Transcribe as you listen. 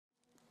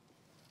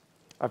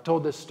I've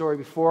told this story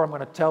before. I'm going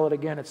to tell it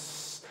again.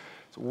 It's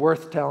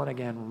worth telling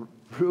again.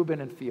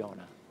 Reuben and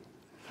Fiona.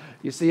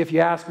 You see, if you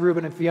ask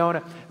Reuben and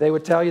Fiona, they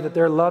would tell you that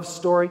their love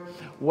story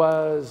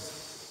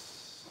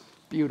was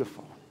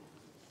beautiful.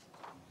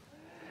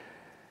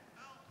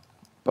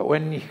 But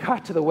when you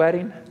got to the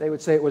wedding, they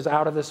would say it was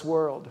out of this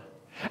world.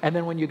 And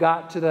then when you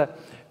got to the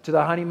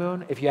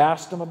honeymoon, if you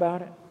asked them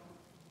about it,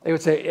 they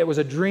would say it was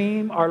a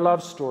dream, our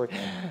love story.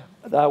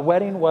 The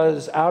wedding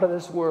was out of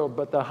this world,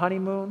 but the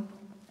honeymoon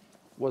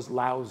was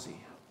lousy.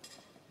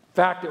 In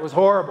fact, it was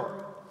horrible.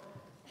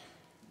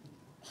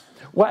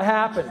 What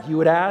happened, you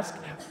would ask?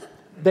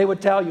 They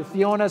would tell you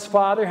Fiona's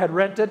father had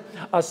rented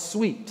a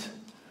suite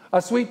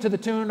to the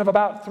tune of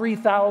about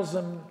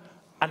 $3,000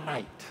 a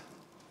night.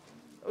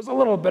 It was a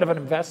little bit of an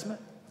investment.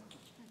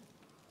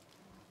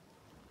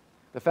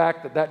 The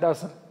fact that that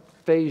doesn't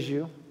faze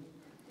you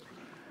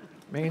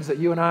means that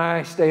you and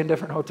I stay in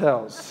different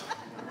hotels.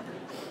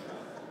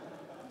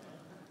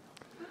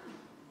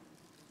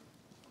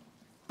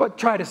 But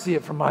try to see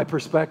it from my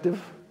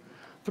perspective.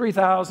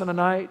 $3,000 a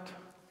night.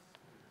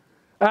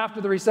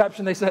 After the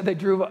reception, they said they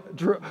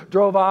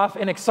drove off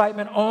in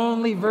excitement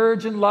only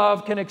virgin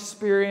love can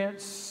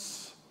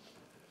experience.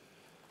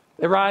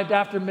 They arrived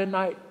after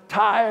midnight,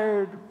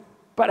 tired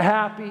but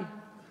happy.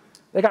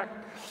 They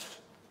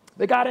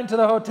got into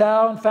the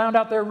hotel and found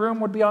out their room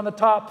would be on the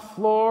top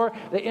floor.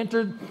 They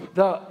entered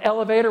the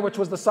elevator, which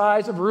was the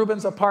size of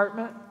Reuben's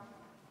apartment.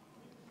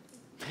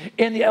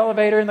 In the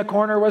elevator in the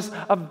corner was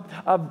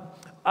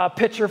a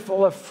pitcher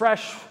full of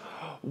fresh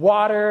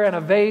water and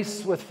a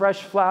vase with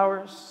fresh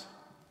flowers.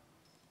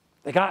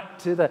 They got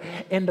to the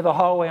end of the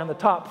hallway on the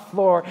top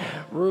floor.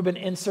 Reuben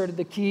inserted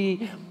the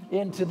key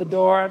into the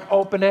door and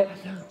opened it,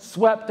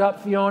 swept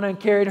up Fiona and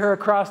carried her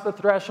across the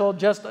threshold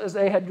just as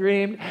they had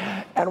dreamed,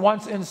 and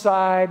once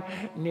inside,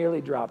 nearly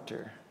dropped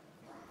her.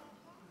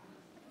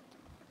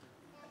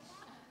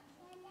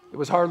 It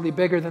was hardly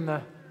bigger than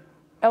the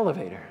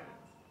elevator.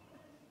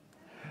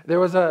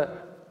 There was a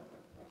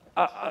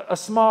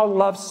small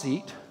love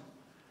seat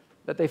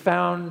that they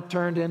found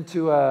turned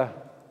into a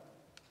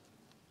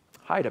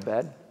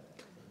hide-a-bed.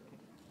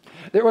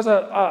 There was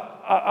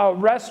a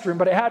restroom,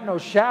 but it had no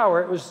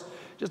shower. It was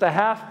just a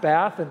half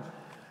bath, and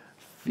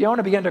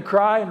Fiona began to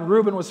cry, and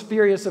Reuben was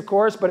furious, of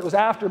course, but it was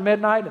after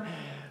midnight. And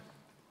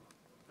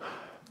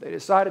they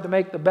decided to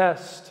make the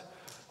best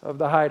of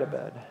the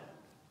hide-a-bed.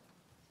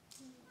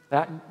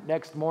 That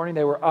next morning,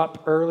 they were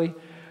up early,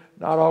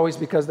 not always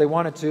because they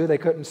wanted to. They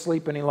couldn't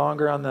sleep any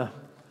longer on the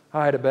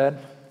hide-a-bed.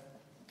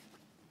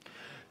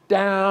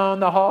 Down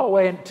the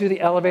hallway and to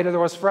the elevator. There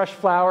was fresh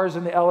flowers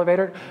in the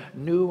elevator,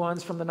 new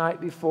ones from the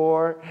night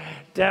before.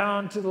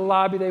 Down to the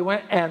lobby they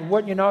went, and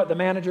wouldn't you know it, the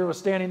manager was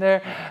standing there.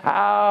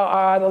 "How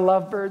are the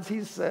lovebirds?"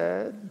 he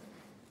said.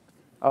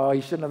 Oh,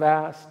 he shouldn't have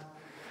asked.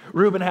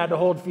 Reuben had to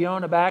hold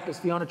Fiona back as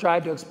Fiona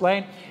tried to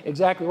explain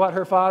exactly what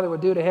her father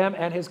would do to him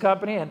and his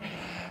company and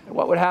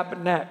what would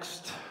happen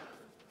next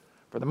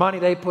for the money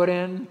they put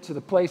in to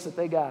the place that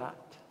they got.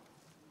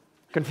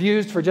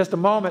 Confused for just a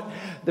moment,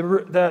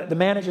 the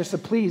manager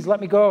said, "Please, let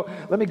me go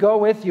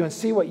with you and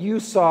see what you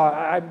saw.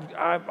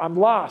 I'm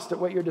lost at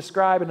what you're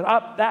describing." And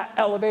up that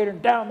elevator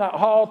and down that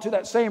hall to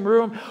that same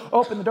room,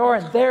 opened the door,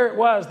 and there it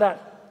was,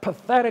 that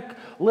pathetic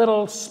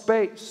little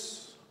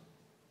space.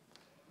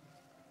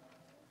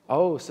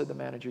 "Oh," said the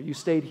manager, "you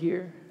stayed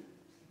here?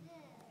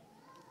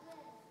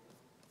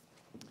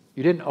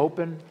 You didn't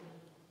open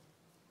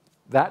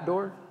that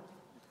door?"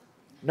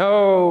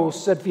 "No,"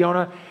 said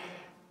Fiona.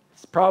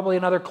 "It's probably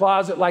another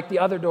closet like the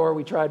other door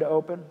we tried to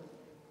open."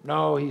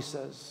 "No," he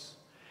says.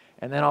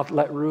 And then I'll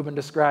let Reuben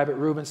describe it.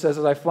 Reuben says,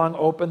 "As I flung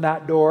open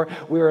that door,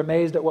 we were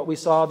amazed at what we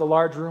saw. The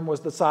large room was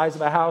the size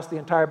of a house. The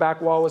entire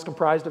back wall was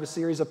comprised of a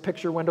series of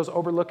picture windows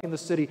overlooking the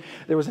city.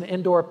 There was an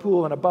indoor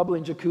pool and a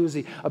bubbling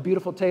jacuzzi, a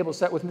beautiful table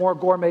set with more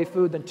gourmet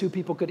food than 2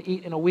 people could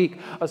eat in a week,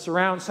 a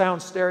surround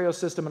sound stereo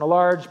system, and a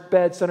large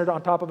bed centered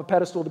on top of a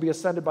pedestal to be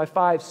ascended by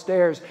 5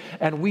 stairs.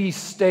 And we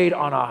stayed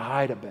on a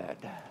hide-a-bed."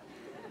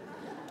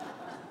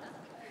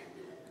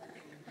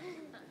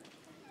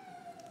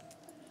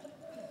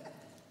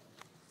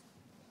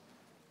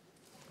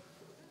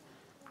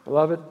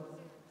 Beloved,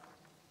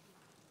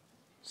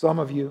 some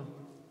of you,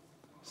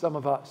 some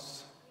of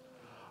us,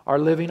 are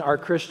living our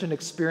Christian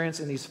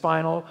experience in these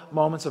final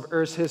moments of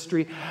Earth's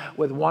history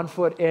with 1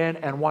 foot in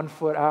and 1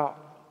 foot out.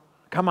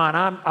 Come on,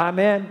 I'm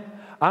in.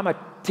 I'm a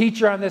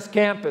teacher on this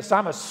campus.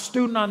 I'm a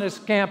student on this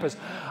campus.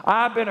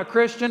 I've been a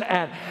Christian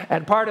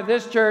and part of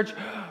this church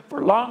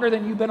for longer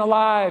than you've been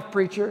alive,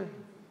 preacher.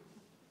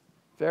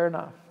 Fair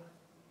enough.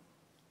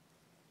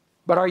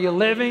 But are you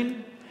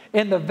living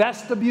in the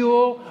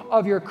vestibule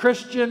of your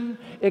Christian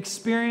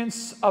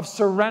experience of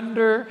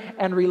surrender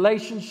and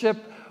relationship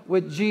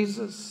with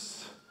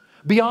Jesus?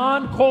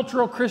 Beyond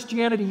cultural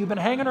Christianity, you've been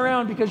hanging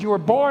around because you were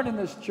born in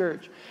this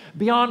church.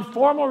 Beyond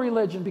formal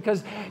religion,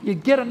 because you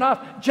get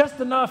enough, just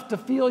enough to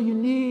feel you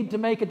need to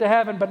make it to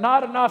heaven, but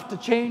not enough to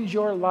change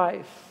your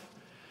life.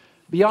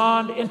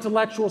 Beyond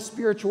intellectual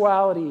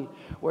spirituality,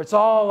 where it's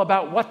all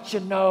about what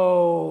you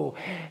know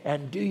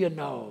and do you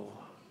know.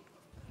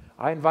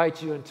 I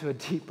invite you into a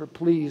deeper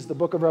please. The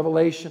book of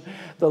Revelation,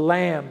 the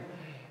Lamb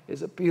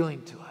is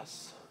appealing to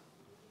us.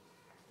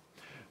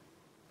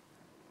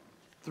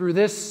 Through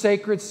this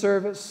sacred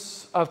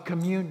service of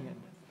communion,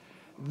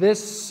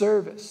 this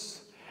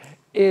service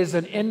is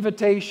an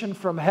invitation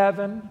from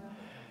heaven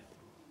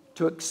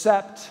to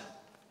accept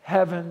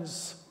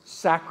heaven's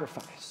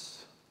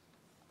sacrifice.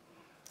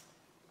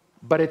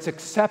 But it's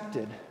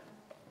accepted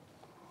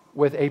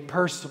with a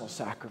personal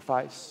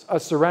sacrifice,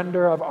 a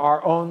surrender of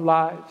our own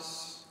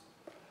lives,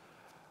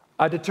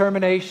 a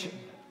determination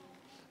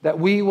that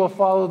we will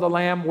follow the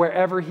Lamb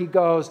wherever he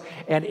goes.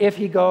 And if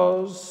he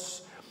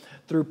goes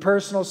through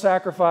personal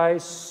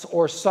sacrifice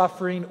or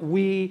suffering,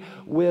 we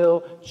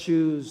will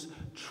choose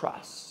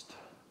trust.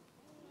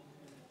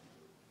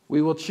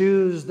 We will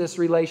choose this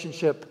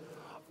relationship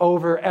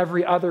over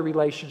every other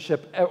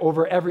relationship,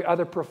 over every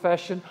other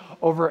profession,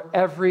 over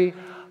every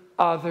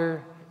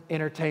other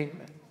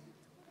entertainment.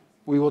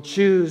 We will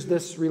choose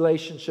this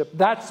relationship.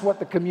 That's what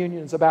the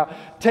communion is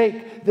about.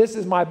 Take, this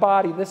is my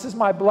body, this is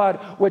my blood,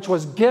 which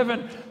was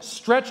given,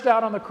 stretched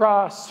out on the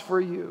cross for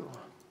you.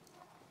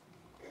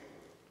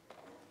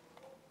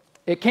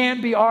 It can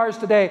be ours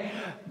today.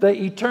 The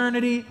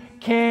eternity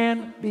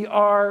can be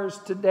ours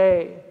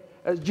today.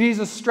 As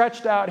Jesus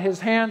stretched out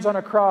his hands on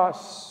a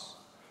cross,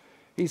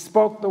 he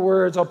spoke the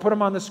words, I'll put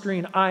them on the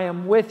screen, I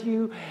am with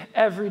you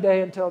every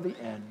day until the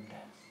end.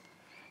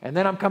 And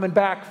then I'm coming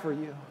back for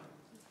you.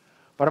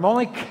 But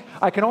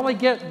I can only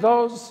get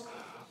those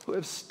who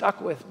have stuck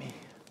with me.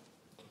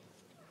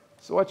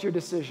 So what's your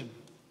decision?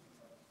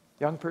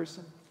 Young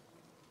person?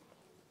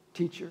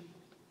 Teacher?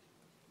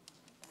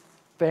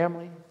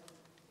 Family?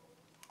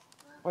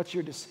 What's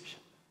your decision?